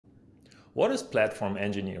What is platform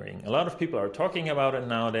engineering? A lot of people are talking about it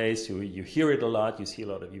nowadays. You hear it a lot, you see a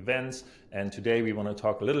lot of events. And today we want to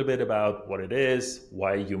talk a little bit about what it is,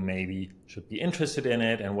 why you maybe should be interested in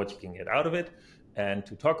it, and what you can get out of it. And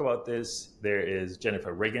to talk about this, there is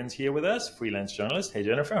Jennifer Riggins here with us, freelance journalist. Hey,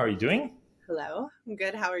 Jennifer, how are you doing? Hello, I'm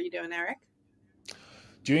good. How are you doing, Eric?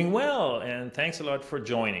 Doing well, and thanks a lot for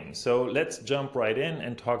joining. So let's jump right in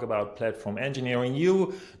and talk about platform engineering.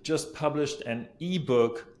 You just published an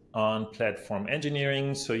ebook on platform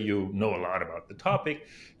engineering, so you know a lot about the topic,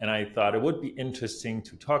 and I thought it would be interesting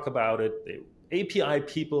to talk about it. The API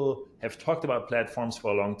people have talked about platforms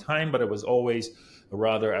for a long time, but it was always a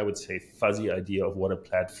rather, I would say, fuzzy idea of what a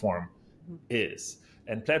platform is.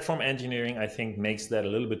 And platform engineering, I think, makes that a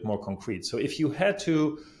little bit more concrete. So if you had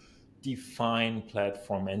to define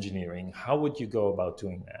platform engineering, how would you go about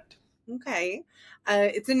doing that? Okay.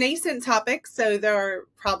 It's a nascent topic, so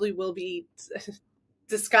probably will be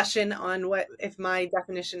discussion on what if my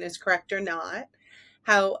definition is correct or not.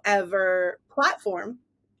 However, platform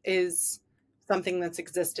is something that's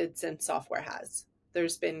existed since software has.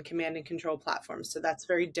 There's been command and control platforms, so that's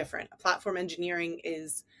very different. Platform engineering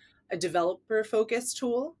is a developer-focused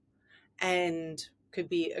tool and could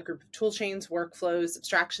be a group of tool chains, workflows,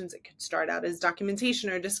 abstractions. It could start out as documentation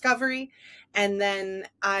or discovery. And then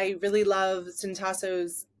I really love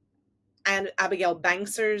Sintasso's and Abigail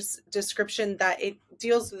Banks's description that it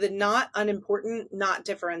deals with the not unimportant, not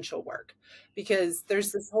differential work, because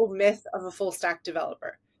there's this whole myth of a full stack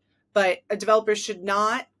developer. But a developer should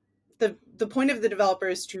not, the point of the developer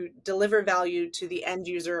is to deliver value to the end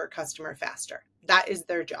user or customer faster. That is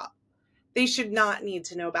their job. They should not need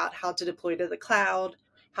to know about how to deploy to the cloud,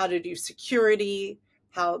 how to do security,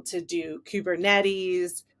 how to do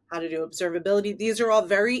Kubernetes, how to do observability. These are all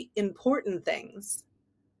very important things,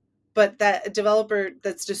 but that a developer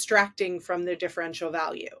that's distracting from their differential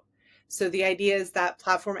value. So the idea is that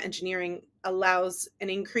platform engineering allows an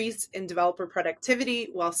increase in developer productivity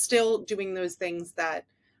while still doing those things that,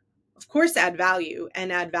 of course, add value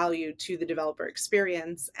to the developer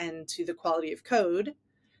experience and to the quality of code.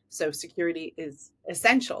 So security is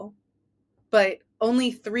essential, but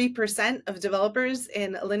only 3% of developers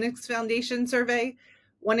in a Linux Foundation survey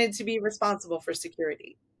wanted to be responsible for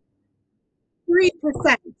security.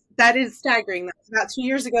 3%. That is staggering. That was about 2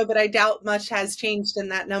 years ago, but I doubt much has changed in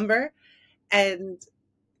that number. And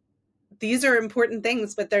these are important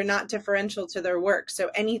things, but they're not differential to their work.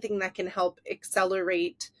 So anything that can help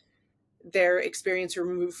accelerate their experience,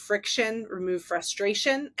 remove friction, remove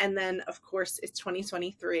frustration. And then, of course, it's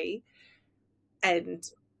 2023. And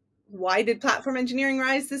why did platform engineering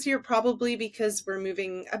rise this year? Probably because we're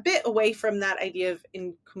moving a bit away from that idea of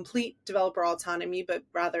incomplete developer autonomy, but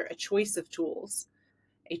rather a choice of tools,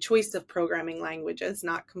 a choice of programming languages,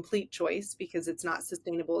 not complete choice because it's not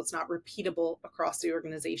sustainable, it's not repeatable across the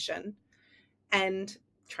organization, and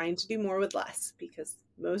trying to do more with less, because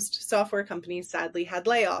most software companies sadly had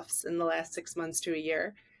layoffs in the last 6 months to a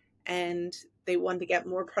year, and they want to get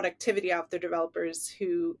more productivity out of their developers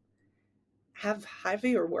who have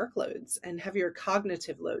heavier workloads and heavier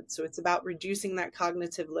cognitive loads. So it's about reducing that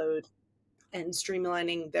cognitive load and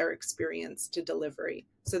streamlining their experience to delivery.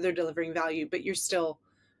 So they're delivering value, but you're still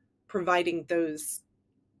providing those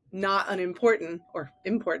not unimportant or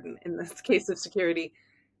important in this case of security,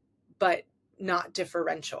 but not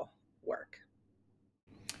differential work.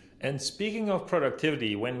 And speaking of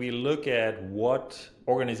productivity, when we look at what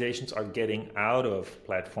organizations are getting out of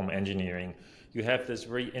platform engineering, you have this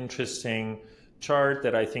very interesting chart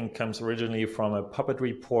that I think comes originally from a Puppet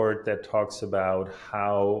report that talks about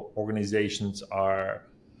how organizations are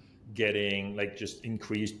getting like just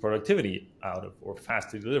increased productivity out of, or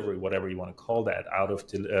faster delivery, whatever you want to call that, out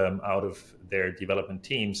of their development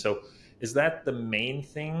team. So is that the main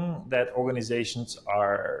thing that organizations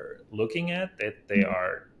are looking at, that they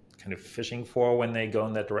are kind of fishing for when they go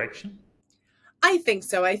in that direction? I think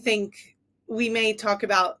so. I think we may talk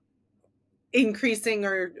about increasing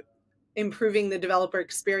or improving the developer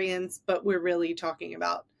experience, but we're really talking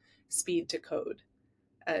about speed to code,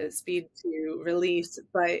 speed to release,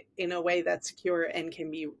 but in a way that's secure and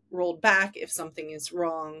can be rolled back if something is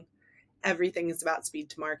wrong. Everything is about speed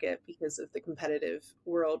to market because of the competitive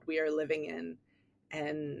world we are living in.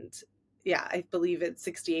 And yeah, I believe it's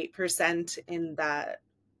 68% in that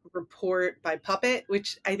report by Puppet,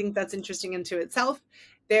 which I think that's interesting into itself.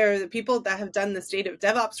 They're the people that have done the state of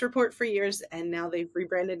DevOps report for years, and now they've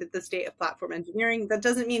rebranded it the state of platform engineering. That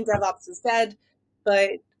doesn't mean DevOps is dead,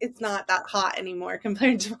 but it's not that hot anymore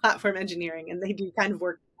compared to platform engineering, and they do kind of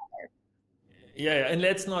work together. Yeah, and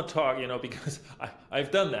let's not talk, because I've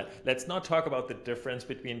done that. Let's not talk about the difference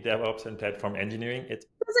between DevOps and platform engineering. It's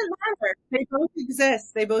It doesn't matter. They both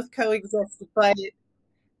exist. They both coexist, but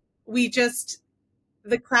we just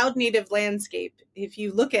the cloud native landscape, if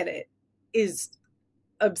you look at it, is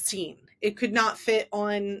obscene. It could not fit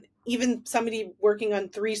on even somebody working on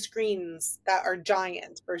 3 screens that are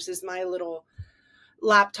giant versus my little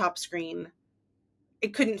laptop screen.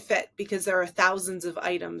 It couldn't fit because there are thousands of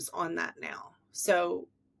items on that now. So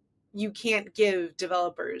you can't give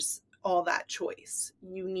developers all that choice.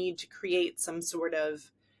 You need to create some sort of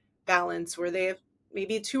balance where they have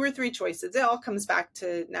maybe 2 or 3 choices. It all comes back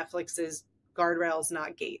to Netflix's guardrails,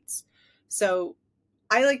 not gates. So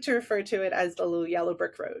I like to refer to it as the little yellow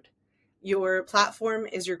brick road. Your platform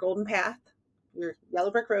is your golden path, your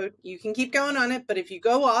yellow brick road. You can keep going on it, but if you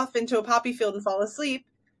go off into a poppy field and fall asleep,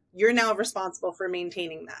 you're now responsible for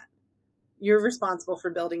maintaining that. You're responsible for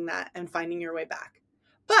building that and finding your way back.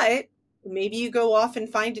 But maybe you go off and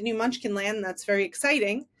find a new munchkin land that's very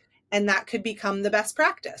exciting, and that could become the best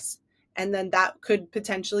practice. And then that could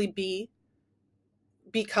potentially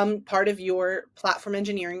become part of your platform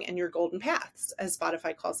engineering and your golden paths, as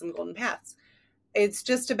Spotify calls them, golden paths. It's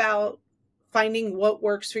just about finding what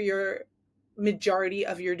works for your majority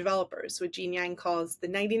of your developers, what Gene Yang calls the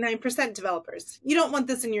 99% developers. You don't want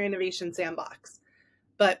this in your innovation sandbox,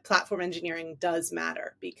 but platform engineering does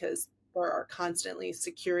matter because there are constantly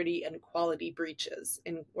security and quality breaches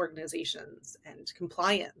in organizations and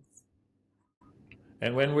compliance.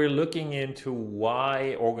 And when we're looking into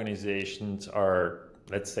why organizations are,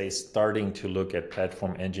 let's say, starting to look at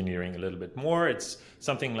platform engineering a little bit more, it's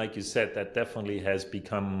something, like you said, that definitely has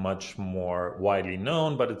become much more widely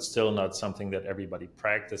known, but it's still not something that everybody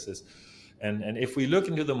practices. And if we look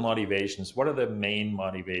into the motivations, what are the main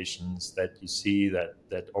motivations that you see that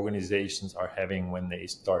organizations are having when they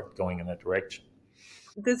start going in that direction?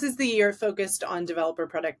 This is the year focused on developer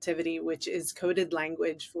productivity, which is coded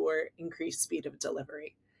language for increased speed of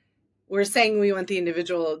delivery. We're saying we want the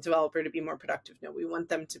individual developer to be more productive. No, we want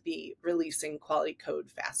them to be releasing quality code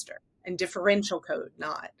faster and differential code,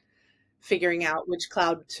 not figuring out which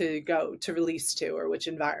cloud to go to release to or which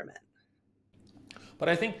environment. But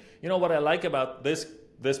I think, what I like about this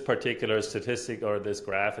particular statistic or this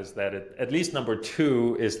graph is that at least number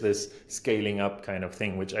 2 is this scaling up kind of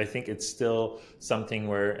thing, which I think it's still something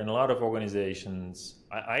where in a lot of organizations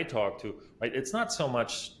I talk to, right, it's not so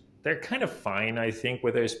much, they're kind of fine, I think,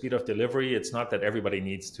 with their speed of delivery. It's not that everybody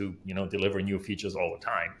needs to, deliver new features all the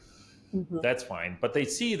time. Mm-hmm. That's fine. But they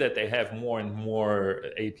see that they have more and more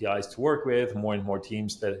APIs to work with, more and more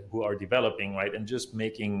teams who are developing, right, and just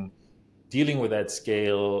dealing with that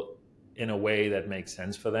scale in a way that makes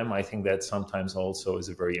sense for them. I think that sometimes also is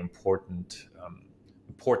a very important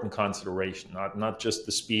consideration, not just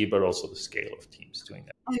the speed, but also the scale of teams doing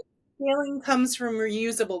that. And scaling comes from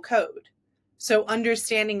reusable code. So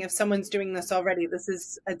understanding if someone's doing this already, this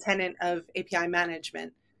is a tenet of API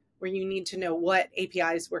management, where you need to know what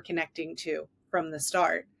APIs we're connecting to from the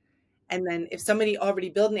start. And then if somebody already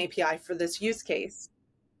built an API for this use case,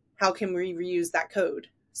 how can we reuse that code?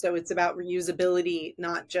 So it's about reusability,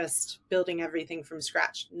 not just building everything from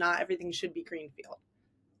scratch. Not everything should be greenfield.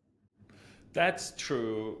 That's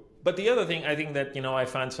true. But the other thing I think that, I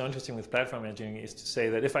find so interesting with platform engineering is to say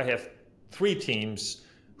that if I have 3 teams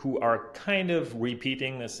who are kind of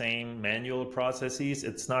repeating the same manual processes,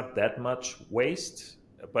 it's not that much waste.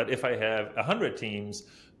 But if I have 100 teams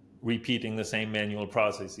repeating the same manual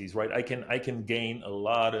processes, right, I can gain a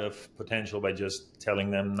lot of potential by just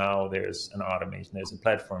telling them now there's an automation, there's a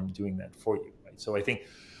platform doing that for you, right? So I think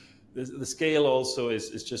the scale also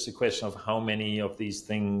is just a question of how many of these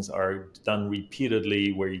things are done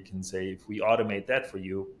repeatedly, where you can say, if we automate that for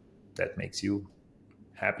you, that makes you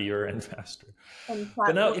happier and faster. And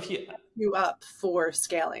but now if you up for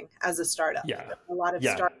scaling as a startup, a lot of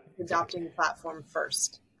startups adopting the platform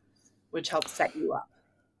first, which helps set you up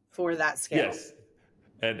for that scale. Yes.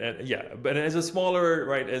 And but as a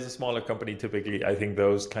smaller company, typically, I think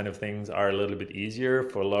those kind of things are a little bit easier.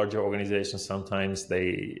 For larger organizations, sometimes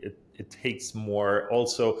it takes more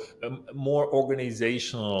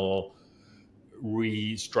organizational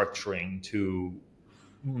restructuring to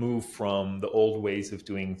move from the old ways of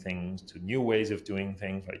doing things to new ways of doing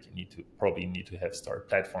things. Like you probably need to have start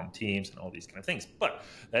platform teams and all these kind of things. But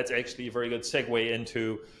that's actually a very good segue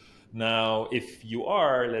into now, if you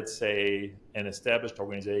are, let's say, an established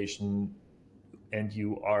organization and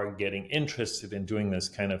you are getting interested in doing this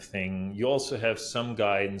kind of thing, you also have some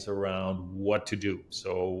guidance around what to do.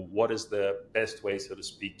 So what is the best way, so to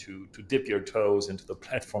speak, to dip your toes into the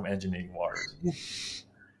platform engineering waters?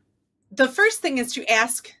 The first thing is to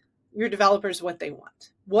ask your developers what they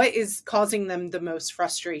want. What is causing them the most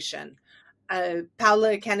frustration?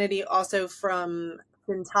 Paula Kennedy, also from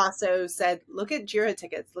Fintasso, said, look at JIRA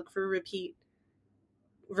tickets, look for repeat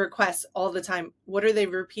requests all the time. What are they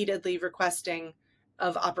repeatedly requesting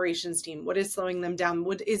of operations team? What is slowing them down?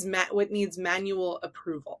 What needs manual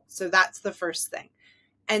approval? So that's the first thing.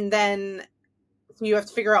 And then you have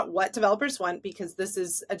to figure out what developers want, because this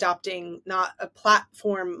is adopting not a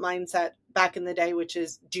platform mindset back in the day, which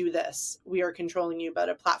is do this, we are controlling you, but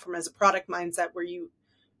a platform as a product mindset where you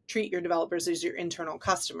treat your developers as your internal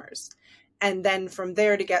customers. And then from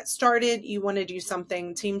there, to get started, you want to do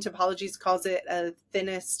something, Team Topologies calls it a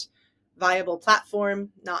thinnest viable platform,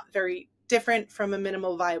 not very different from a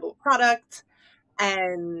minimal viable product.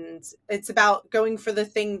 And it's about going for the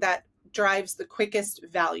thing that drives the quickest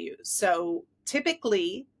value. So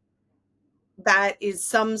typically that is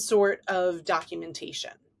some sort of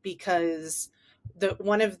documentation, because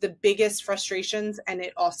one of the biggest frustrations, and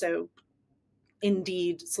it also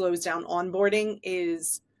indeed slows down onboarding,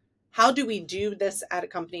 is how do we do this at a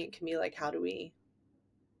company? It can be like, how do we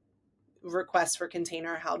request for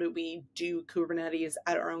container? How do we do Kubernetes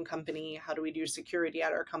at our own company? How do we do security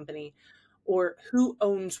at our company? Or who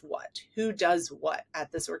owns what? Who does what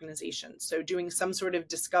at this organization? So doing some sort of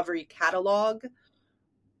discovery catalog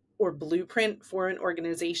or blueprint for an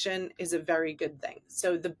organization is a very good thing.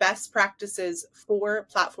 So the best practices for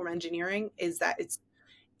platform engineering is that it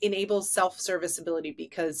enables self-serviceability,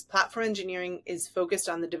 because platform engineering is focused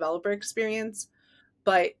on the developer experience,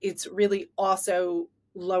 but it's really also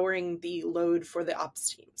lowering the load for the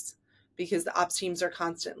ops teams, because the ops teams are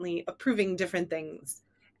constantly approving different things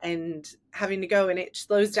and having to go, and it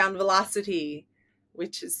slows down velocity,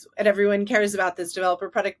 which is what everyone cares about, this developer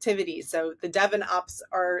productivity. So the dev and ops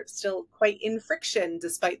are still quite in friction,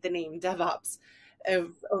 despite the name DevOps,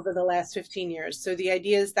 over the last 15 years. So the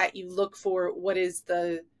idea is that you look for what is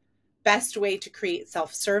the best way to create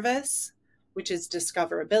self-service, which is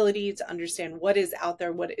discoverability, to understand what is out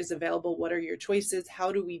there, what is available, what are your choices,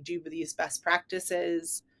 how do we do these best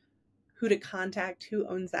practices, who to contact, who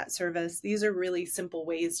owns that service. These are really simple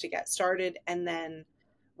ways to get started. And then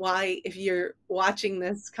why, if you're watching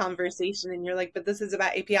this conversation and you're like, but this is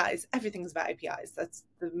about APIs, everything's about APIs. That's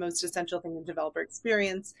the most essential thing in developer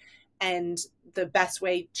experience. And the best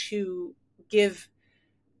way to give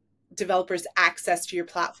developers access to your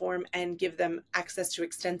platform and give them access to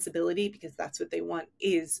extensibility, because that's what they want,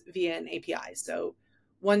 is via an API. So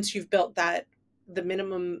once you've built that, the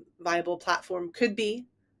minimum viable platform could be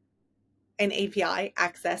an API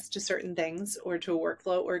access to certain things or to a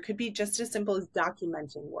workflow, or it could be just as simple as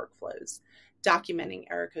documenting workflows, documenting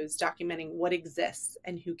error codes, documenting what exists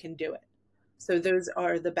and who can do it. So those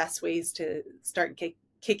are the best ways to start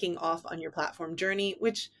kicking off on your platform journey,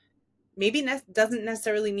 which maybe doesn't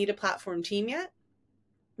necessarily need a platform team yet.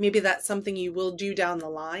 Maybe that's something you will do down the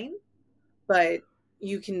line, but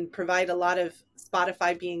you can provide a lot of,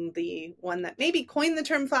 Spotify being the one that maybe coined the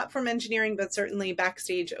term platform engineering, but certainly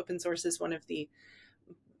Backstage open source is one of the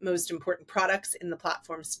most important products in the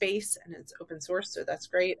platform space, and it's open source, so that's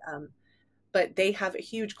great. But they have a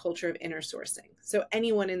huge culture of inner sourcing. So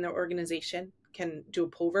anyone in their organization can do a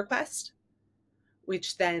pull request,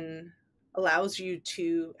 which then allows you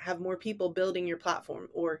to have more people building your platform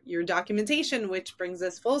or your documentation, which brings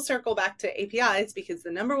us full circle back to APIs, because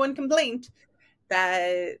the number one complaint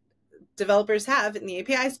that developers have in the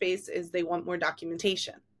API space is they want more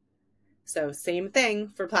documentation. So same thing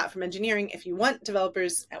for platform engineering. If you want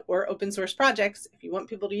developers or open source projects, if you want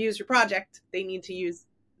people to use your project, they need to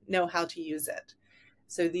know how to use it.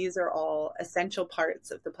 So these are all essential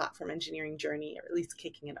parts of the platform engineering journey, or at least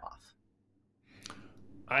kicking it off.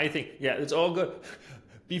 I think, yeah, it's all good.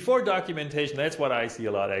 Before documentation, that's what I see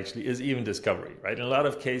a lot actually, is even discovery, right? In a lot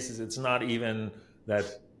of cases, it's not even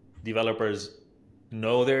that developers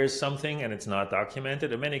know there is something and it's not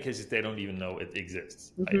documented. In many cases, they don't even know it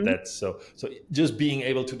exists. Right? Mm-hmm. That's so just being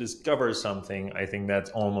able to discover something, I think that's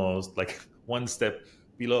almost like one step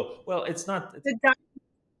below. Well, it's not. The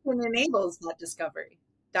documentation enables that discovery.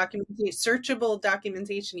 Documentation, searchable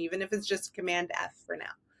documentation, even if it's just Command F for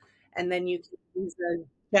now. And then you can use the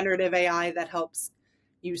generative AI that helps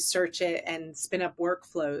you search it and spin up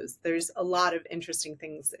workflows. There's a lot of interesting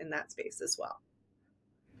things in that space as well.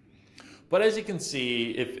 But as you can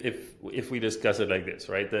see, if we discuss it like this,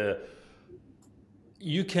 right,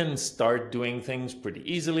 you can start doing things pretty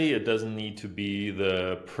easily. It doesn't need to be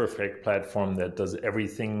the perfect platform that does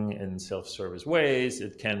everything in self-service ways.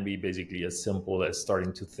 It can be basically as simple as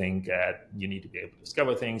starting to think at, you need to be able to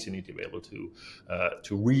discover things. You need to be able to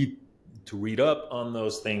read to read up on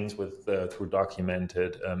those things with through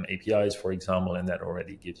documented APIs, for example, and that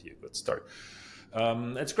already gives you a good start.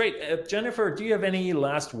 That's great. Jennifer, do you have any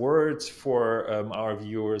last words for our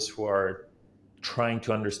viewers who are trying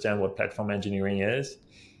to understand what platform engineering is?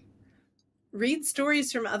 Read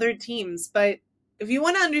stories from other teams, but if you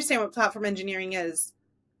want to understand what platform engineering is,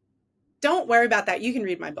 don't worry about that. You can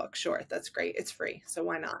read my book. Sure, that's great. It's free, so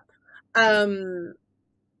why not?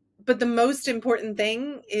 But the most important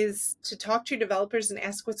thing is to talk to your developers and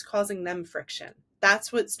ask what's causing them friction.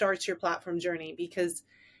 That's what starts your platform journey, because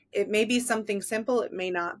it may be something simple, it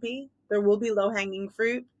may not be. There will be low-hanging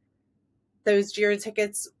fruit. Those Jira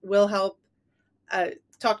tickets will help.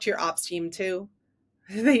 Talk to your ops team too.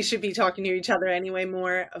 They should be talking to each other anyway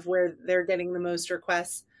more of where they're getting the most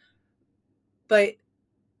requests. But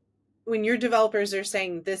when your developers are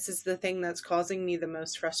saying, this is the thing that's causing me the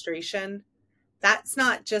most frustration, that's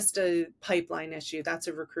not just a pipeline issue, that's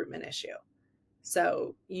a recruitment issue.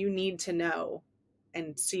 So you need to know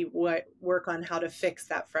and work on how to fix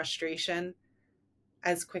that frustration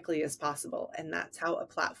as quickly as possible. And that's how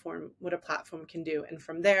what a platform can do. And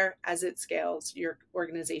from there, as it scales, your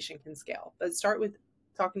organization can scale. But start with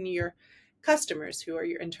talking to your customers, who are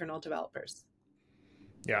your internal developers.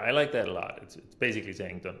 Yeah, I like that a lot. It's basically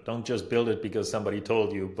saying don't just build it because somebody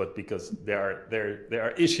told you, but because there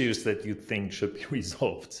are issues that you think should be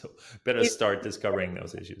resolved. So better start discovering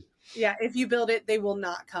those issues. Yeah, if you build it, they will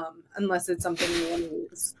not come unless it's something you want to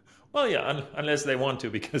use. Well, yeah, unless they want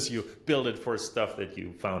to, because you build it for stuff that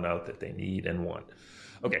you found out that they need and want.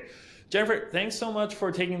 Okay, Jennifer, thanks so much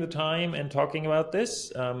for taking the time and talking about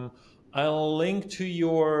this. I'll link to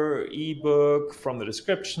your ebook from the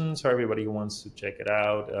description, so everybody who wants to check it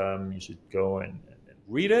out, you should go and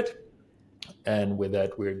read it. And with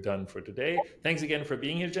that, we're done for today. Thanks again for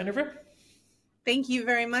being here, Jennifer. Thank you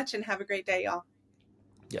very much, and have a great day, y'all.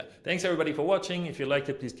 Yeah, thanks everybody for watching. If you liked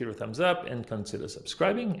it, please give it a thumbs up and consider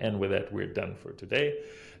subscribing. And with that, we're done for today.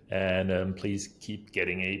 And please keep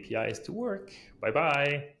getting APIs to work.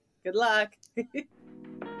 Bye-bye. Good luck.